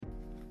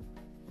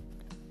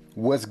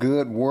What's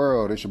good,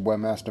 world? It's your boy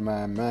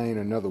Mastermind Man.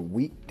 Another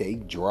weekday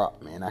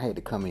drop, man. I had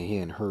to come in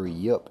here and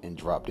hurry up and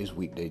drop this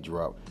weekday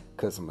drop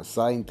because some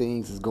exciting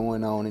things is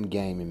going on in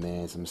gaming,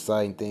 man. Some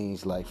exciting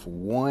things, like for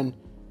one,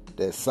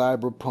 that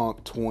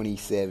Cyberpunk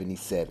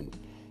 2077.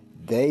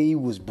 They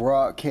was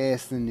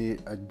broadcasting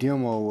it, a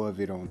demo of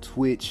it on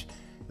Twitch.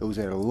 It was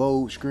at a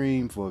load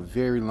screen for a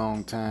very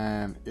long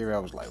time.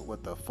 Everybody was like,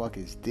 what the fuck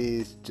is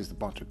this? Just a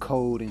bunch of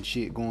code and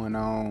shit going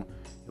on.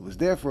 It was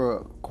there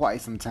for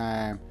quite some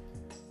time.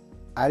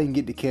 I didn't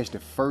get to catch the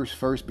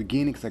first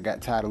beginning because I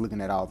got tired of looking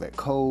at all that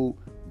code,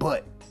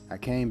 but I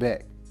came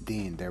back.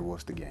 Then there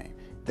was the game.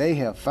 They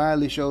have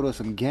finally showed us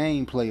some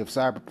gameplay of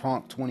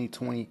Cyberpunk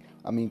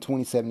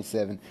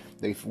 2077.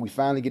 We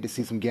finally get to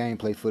see some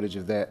gameplay footage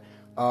of that.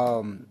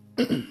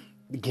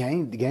 The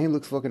game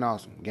looks fucking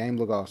awesome. Game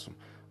look awesome.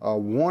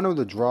 One of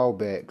the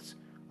drawbacks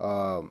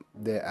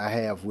that I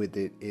have with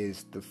it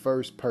is the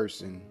first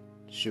person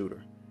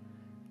shooter.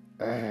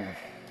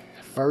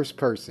 First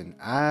person.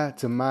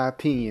 To my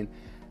opinion,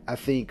 I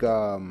think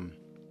open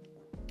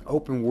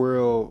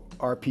world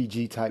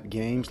RPG type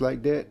games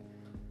like that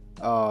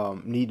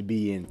need to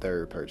be in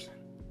third person.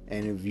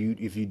 And if you're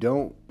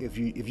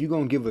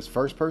gonna give us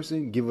first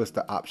person, give us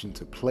the option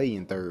to play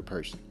in third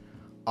person.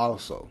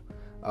 Also,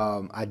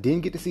 I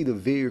didn't get to see the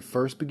very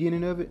first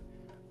beginning of it.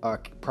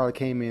 Probably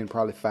came in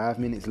 5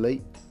 minutes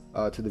late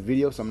to the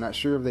video, so I'm not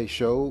sure if they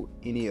showed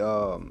any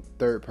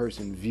third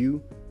person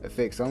view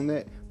effects on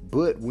that.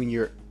 But when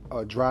you're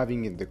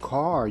driving in the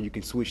car, you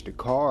can switch the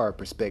car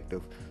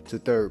perspective to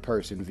third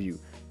person view.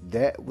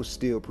 That was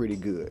still pretty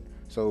good.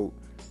 So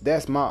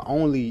that's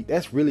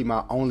really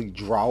my only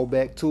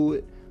drawback to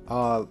it.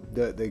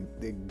 The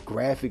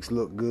graphics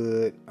look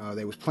good.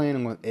 They was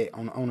playing on an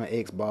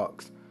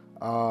Xbox.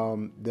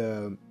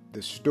 The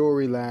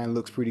storyline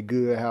looks pretty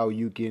good. How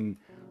you can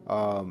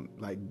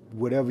like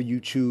whatever you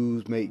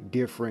choose, make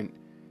different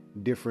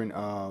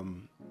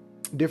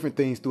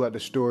things throughout the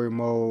story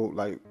mode,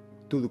 like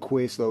through the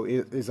quest. So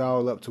it's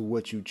all up to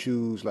what you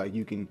choose. Like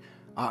you can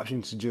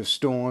options to just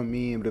storm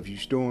in, but if you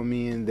storm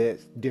in,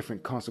 that's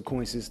different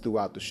consequences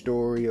throughout the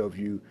story. Or if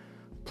you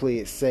play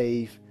it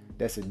safe,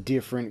 that's a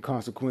different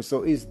consequence.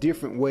 So it's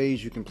different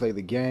ways you can play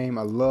the game.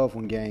 I love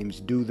when games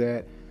do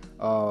that,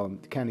 to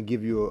kind of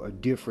give you a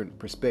different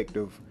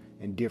perspective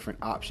and different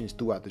options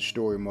throughout the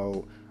story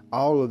mode.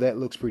 All of that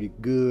looks pretty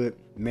good.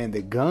 Man,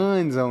 the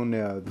guns on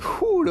there.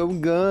 Whew, them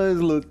guns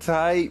look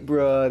tight,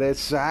 bro. That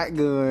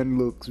shotgun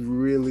looks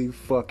really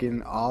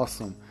fucking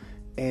awesome.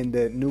 And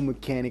the new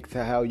mechanic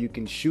to how you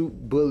can shoot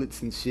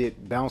bullets and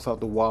shit, bounce off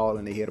the wall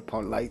and they hit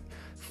opponent. Like,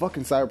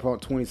 fucking Cyberpunk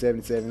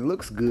 2077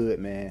 looks good,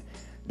 man.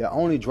 The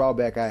only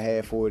drawback I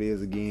have for it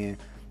is, again,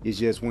 it's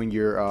just when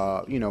you're,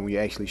 when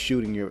you're actually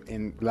shooting, you're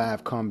in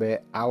live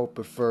combat. I would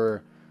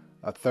prefer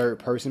a third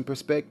person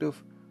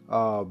perspective.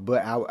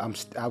 But I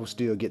would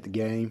still get the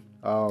game.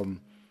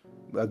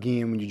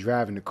 Again, when you're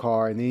driving the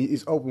car, and then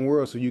it's open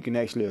world, so you can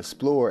actually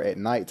explore at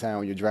nighttime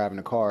when you're driving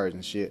the cars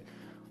and shit.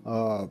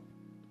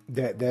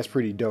 That's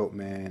pretty dope,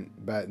 man.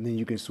 But then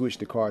you can switch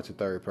the car to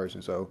third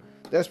person, so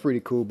that's pretty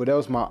cool. But that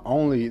was my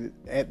only,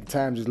 at the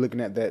time, just looking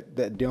at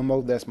that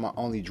demo, that's my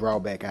only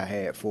drawback I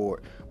had for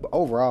it. But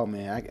overall,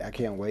 man, I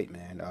can't wait,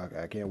 man.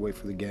 I can't wait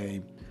for the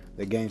game.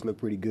 The games look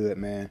pretty good,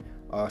 man.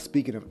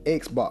 Speaking of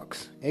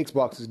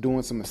Xbox is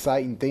doing some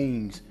exciting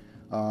things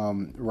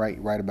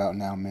right about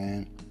now,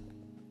 man.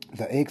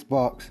 The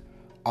Xbox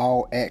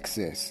All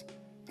Access.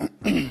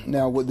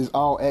 Now, what this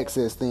All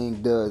Access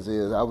thing does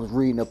is, I was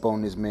reading up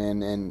on this,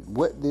 man, and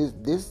what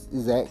this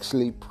is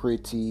actually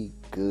pretty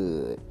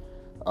good.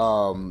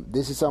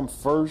 This is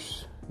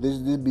This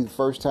be the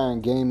first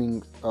time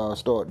gaming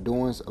start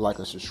doing like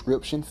a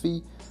subscription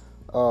fee,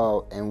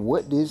 and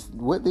what this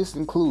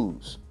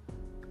includes.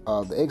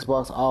 The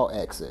Xbox All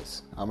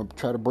Access. I'm gonna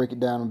try to break it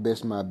down to the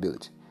best of my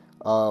ability.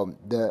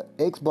 The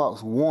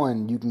Xbox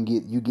One, you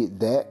get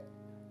that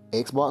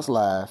Xbox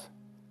Live,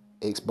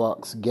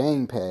 Xbox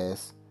Game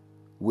Pass,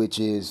 which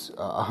is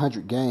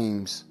 100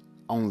 games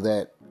on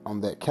that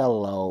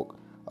catalog.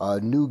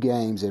 New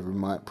games every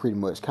month, pretty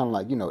much, kind of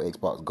like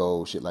Xbox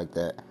Gold, shit like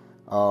that.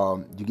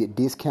 You get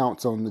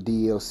discounts on the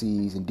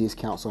DLCs and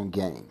discounts on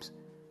games.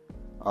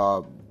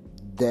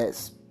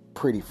 That's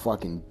pretty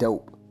fucking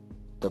dope.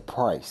 The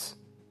price.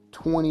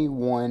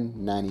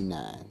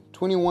 $21.99.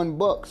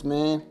 $21,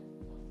 man.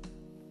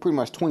 Pretty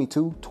much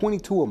 22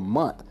 a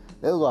month.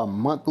 Those are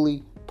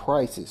monthly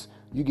prices.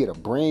 You get a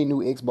brand new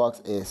Xbox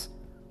S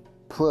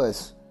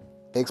plus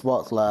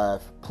Xbox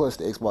Live plus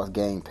the Xbox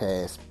Game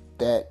Pass.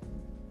 That,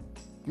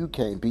 you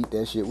can't beat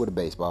that shit with a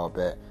baseball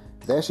bat.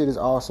 That shit is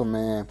awesome,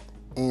 man.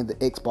 And the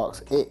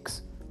Xbox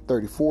X,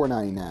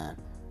 $34.99.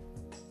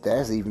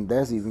 That's even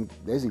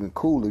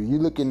cooler. You're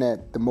looking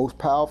at the most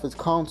powerful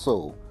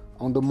console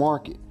on the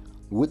market,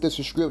 with the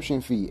subscription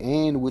fee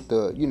and with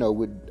the,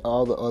 with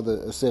all the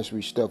other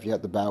accessory stuff you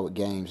have to buy with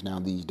games now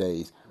these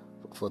days,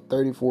 for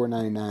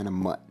 $34.99 a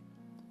month.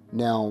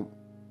 Now,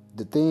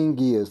 the thing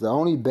is, the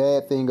only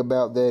bad thing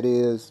about that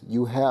is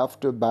you have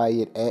to buy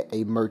it at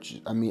a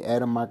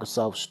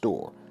Microsoft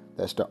store.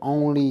 That's the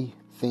only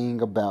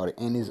thing about it,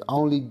 and it's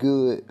only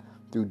good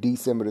through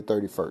December the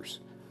 31st.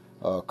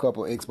 A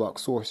couple of Xbox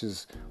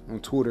sources on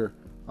Twitter.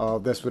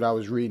 That's what I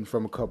was reading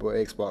from a couple of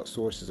Xbox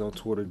sources on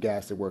Twitter,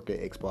 guys that work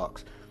at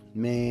Xbox.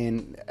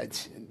 Man,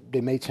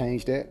 they may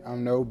change that, I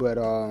don't know, but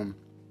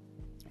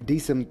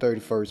December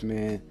 31st,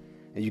 man,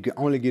 and you can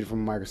only get it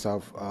from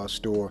Microsoft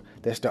store.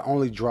 That's the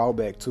only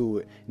drawback to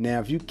it. Now,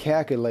 if you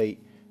calculate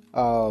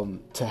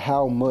to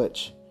how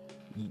much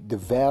the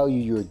value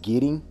you're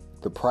getting,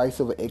 the price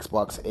of an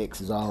Xbox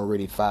X is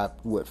already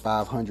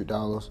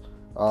 $500.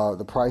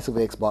 The price of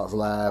Xbox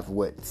Live,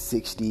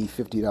 $60,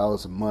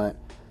 $50 a month.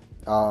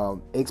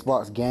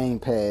 Xbox Game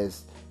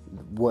Pass,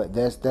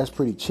 that's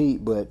pretty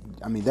cheap, but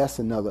I mean that's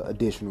another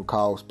additional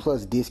cost,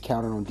 plus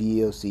discounting on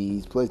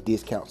DLCs, plus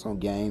discounts on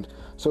games.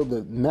 So the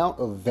amount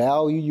of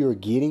value you're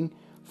getting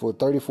for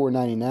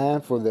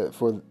 $34.99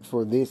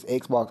 for this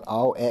Xbox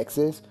All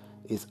Access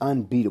is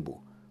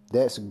unbeatable.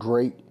 That's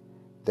great.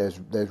 That's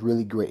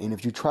really great. And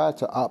if you try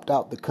to opt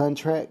out the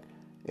contract,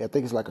 I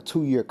think it's like a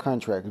 2-year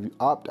contract. If you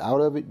opt out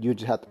of it, you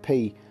just have to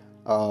pay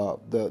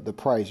the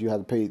price. You have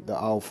to pay the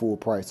all full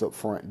price up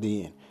front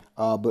then.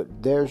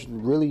 But there's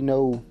really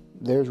no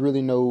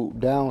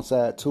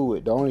downside to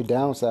it. The only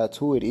downside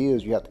to it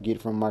is you have to get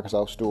it from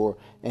Microsoft Store,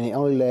 and it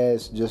only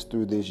lasts just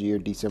through this year,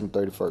 December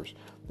 31st.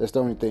 That's the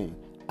only thing.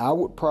 I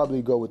would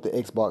probably go with the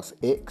Xbox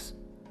X.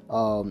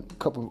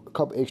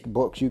 Couple extra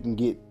bucks, you can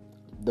get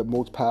the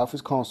most powerful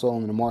console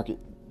in the market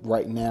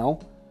right now.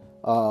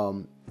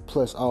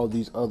 Plus all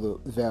these other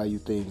value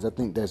things. I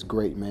think that's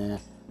great, man.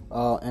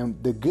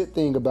 And the good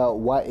thing about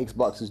why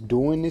Xbox is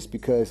doing this,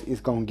 because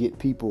it's going to get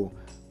people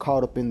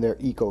caught up in their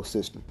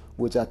ecosystem,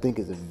 which I think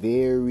is a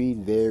very,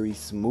 very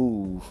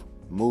smooth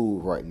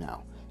move right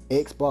now.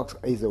 Xbox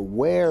is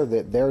aware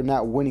that they're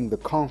not winning the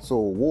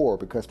console war,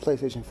 because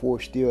PlayStation 4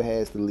 still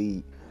has the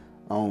lead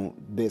on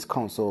this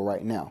console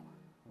right now.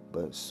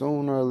 But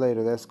sooner or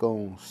later, that's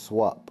going to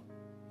swap.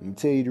 Let me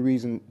tell you the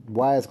reason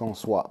why it's going to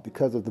swap.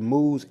 Because of the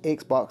moves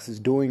Xbox is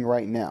doing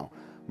right now.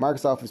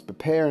 Microsoft is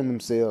preparing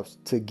themselves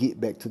to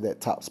get back to that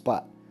top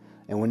spot.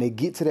 And when they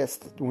get to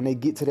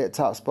that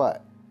top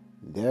spot,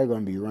 they're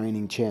going to be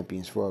reigning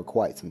champions for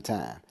quite some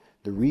time.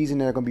 The reason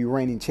they're going to be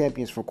reigning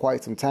champions for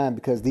quite some time,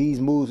 because these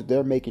moves that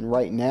they're making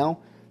right now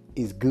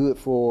is good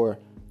for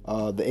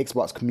the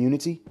Xbox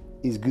community.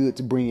 Is good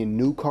to bring in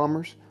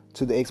newcomers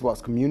to the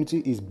Xbox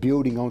community. Is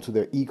building onto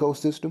their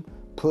ecosystem.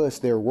 Plus,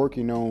 they're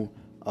working on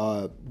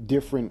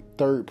different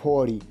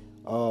third-party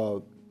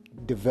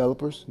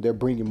developers. They're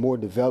bringing more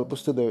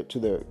developers to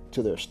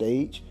their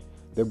stage.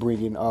 They're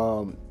bringing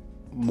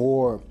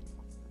more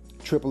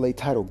AAA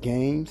title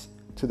games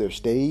to their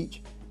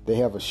stage. They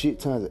have a shit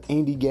ton of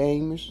indie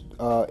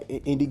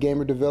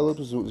gamer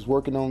developers who's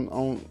working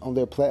on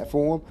their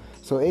platform.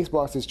 So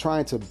Xbox is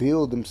trying to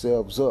build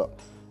themselves up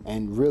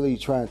and really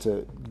trying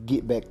to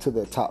get back to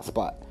the top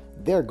spot.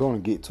 They're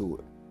going to get to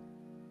it.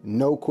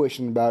 No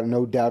question about it,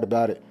 no doubt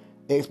about it.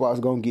 Xbox is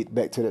going to get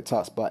back to the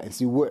top spot. And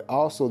see what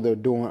also they're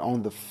doing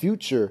on the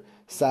future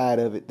side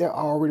of it. They're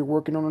already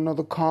working on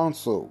another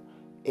console.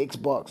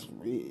 Xbox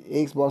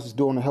is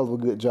doing a hell of a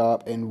good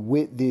job. And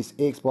with this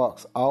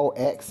Xbox All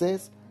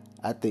Access,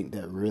 I think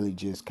that really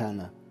just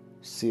kind of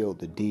sealed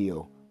the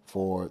deal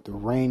for the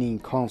reigning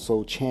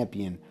console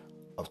champion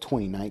of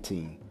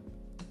 2019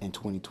 and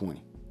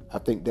 2020. I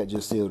think that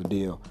just sealed the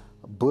deal.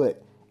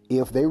 But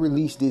if they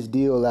release this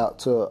deal out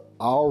to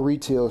all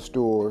retail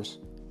stores,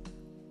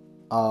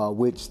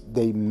 which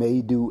they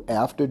may do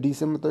after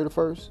December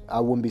 31st. I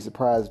wouldn't be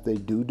surprised if they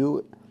do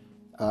it.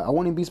 I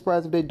wouldn't be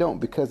surprised if they don't,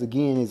 because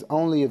again, it's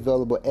only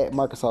available at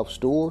Microsoft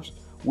stores,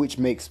 which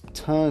makes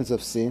tons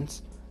of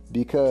sense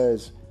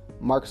because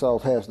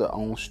Microsoft has their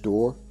own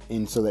store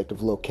in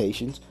selective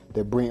locations.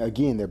 They're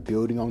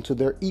building onto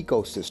their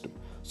ecosystem.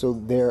 So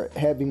they're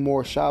having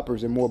more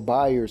shoppers and more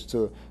buyers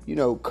to,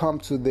 come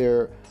to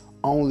their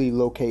only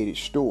located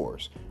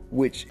stores,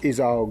 which is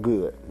all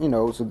good,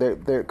 so they're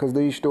because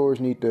these stores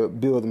need to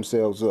build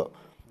themselves up.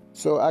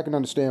 So I can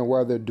understand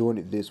why they're doing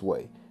it this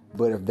way.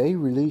 But if they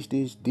release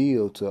this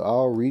deal to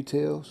all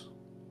retails,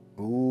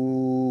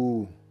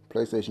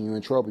 PlayStation, you're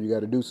in trouble. You got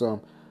to do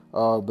something.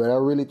 But I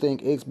really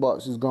think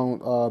Xbox is going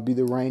to be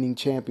the reigning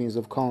champions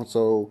of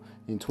console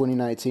in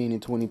 2019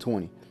 and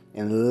 2020.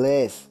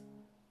 Unless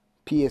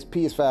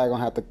PS5 going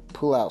to have to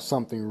pull out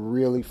something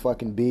really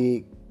fucking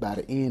big by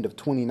the end of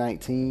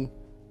 2019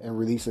 and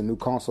release a new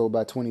console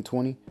by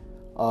 2020.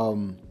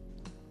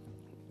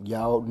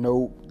 Y'all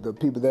know, the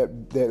people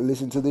that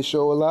listen to this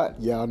show a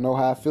lot, y'all know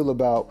how I feel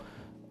about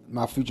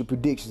my future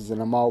predictions,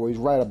 and I'm always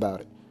right about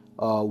it.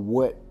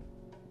 What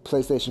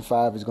PlayStation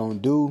 5 is going to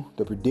do,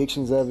 the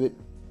predictions of it,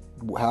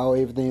 how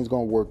everything is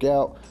going to work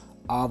out.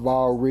 I've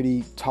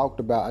already talked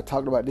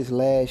about this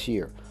last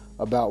year,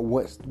 about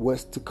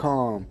what's to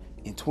come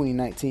in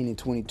 2019 and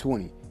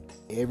 2020.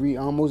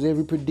 Almost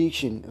every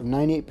prediction,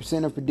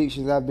 98% of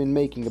predictions I've been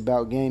making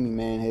about gaming,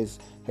 man, has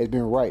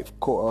been right,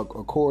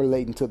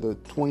 correlating to the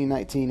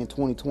 2019 and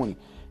 2020.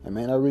 And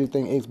man, I really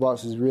think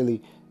Xbox is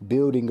really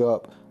building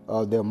up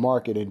their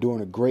market and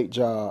doing a great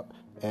job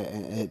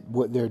at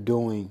what they're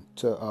doing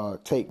to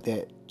take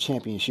that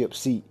championship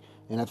seat.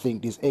 And I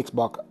think this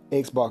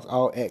Xbox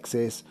All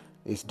Access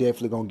is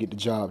definitely gonna get the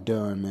job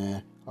done,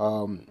 man.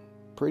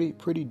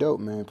 Pretty dope,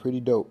 man. Pretty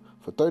dope.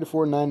 For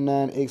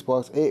 $34.99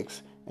 Xbox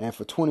X and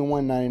for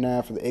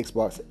 $21.99 for the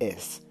Xbox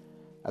S.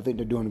 I think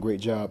they're doing a great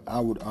job. I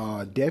would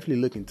definitely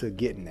look into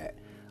getting that.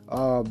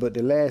 But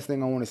the last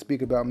thing I want to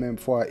speak about, man,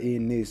 before I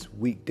end this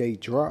weekday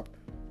drop,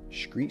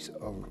 Streets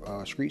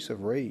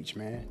of Rage,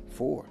 man,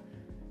 4.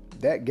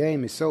 That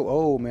game is so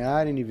old, man.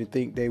 I didn't even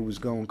think they was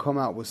gonna come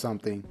out with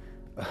something.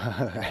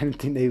 I didn't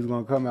think they was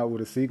gonna come out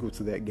with a sequel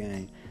to that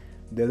game.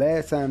 The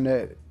last time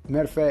that,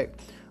 matter of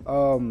fact,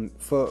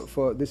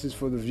 for this is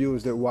for the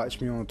viewers that watch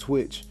me on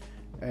Twitch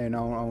and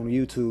on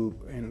YouTube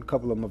and a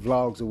couple of my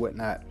vlogs or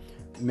whatnot.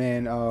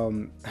 Man,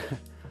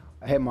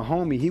 I had my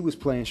homie. He was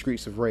playing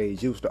Streets of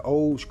Rage. It was the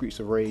old Streets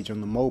of Rage on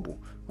the mobile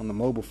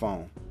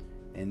phone,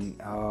 and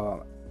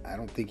I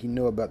don't think he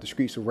knew about the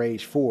Streets of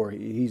Rage 4.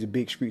 He's a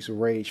big Streets of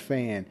Rage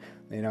fan,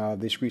 and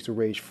this Streets of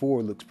Rage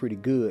 4 looks pretty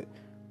good.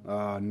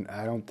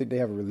 I don't think they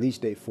have a release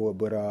date for it,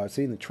 but I've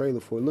seen the trailer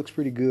for it. It looks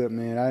pretty good,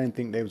 man. I didn't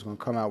think they was going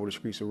to come out with a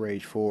Streets of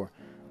Rage 4.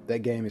 That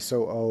game is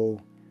so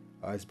old.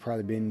 It's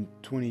probably been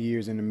 20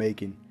 years in the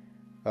making.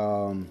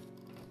 20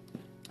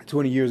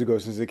 years ago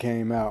since it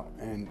came out,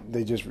 and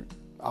they just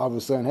all of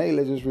a sudden, hey,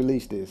 let's just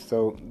release this.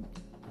 So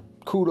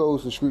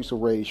kudos to Streets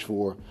of Rage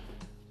 4.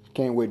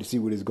 Can't wait to see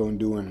what it's going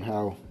to do and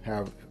how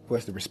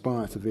what's the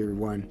response of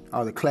everyone,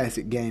 all the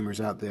classic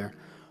gamers out there.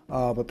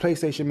 But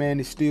PlayStation,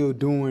 man, is still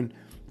doing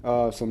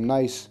some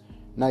nice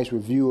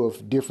review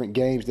of different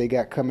games they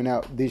got coming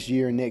out this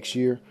year and next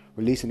year.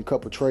 Releasing a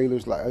couple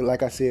trailers.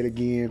 Like I said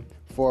again,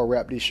 before I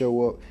wrap this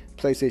show up,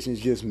 PlayStation is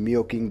just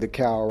milking the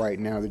cow right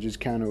now. They're just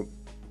kind of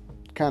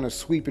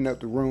sweeping up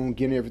the room,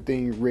 getting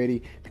everything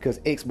ready, because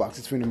Xbox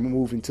is finna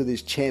move into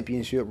this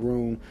championship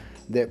room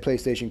that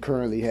PlayStation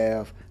currently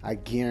have. I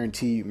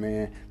guarantee you,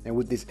 man. And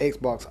with this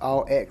Xbox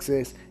All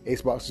Access,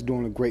 Xbox is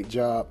doing a great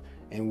job.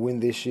 And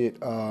when this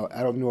shit,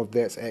 I don't know if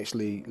that's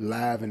actually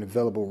live and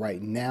available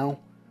right now.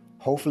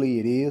 Hopefully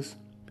it is,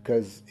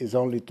 because it's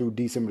only through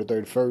December the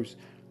 31st.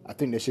 I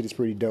think that shit is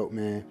pretty dope,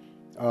 man.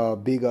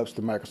 Big ups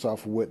to Microsoft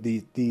for what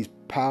these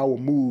power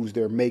moves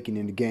they're making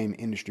in the game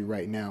industry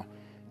right now.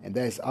 And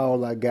that's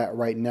all I got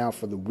right now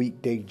for the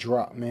weekday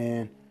drop,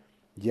 man.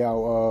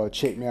 Y'all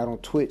check me out on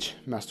Twitch,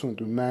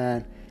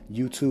 Master239,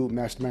 YouTube,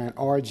 Mastermind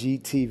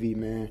RGTV,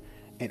 man.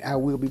 And I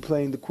will be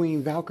playing the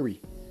Queen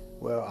Valkyrie.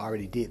 Well, I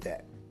already did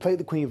that. Played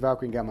the Queen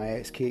Valkyrie and got my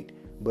ass kicked.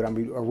 But I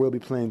will be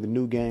playing the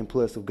new game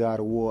plus of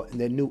God of War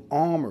and that new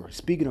armor.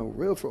 Speaking of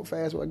real fast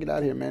before I get out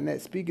of here, man.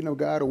 Speaking of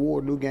God of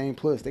War, new game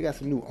plus, they got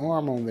some new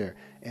armor on there.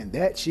 And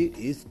that shit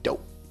is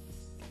dope.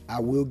 I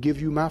will give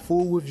you my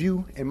full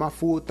review and my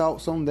full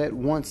thoughts on that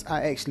once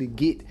I actually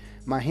get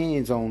my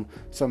hands on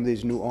some of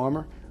this new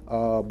armor.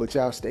 But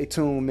y'all stay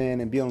tuned,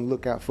 man, and be on the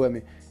lookout for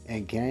me.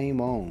 And game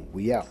on.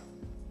 We out.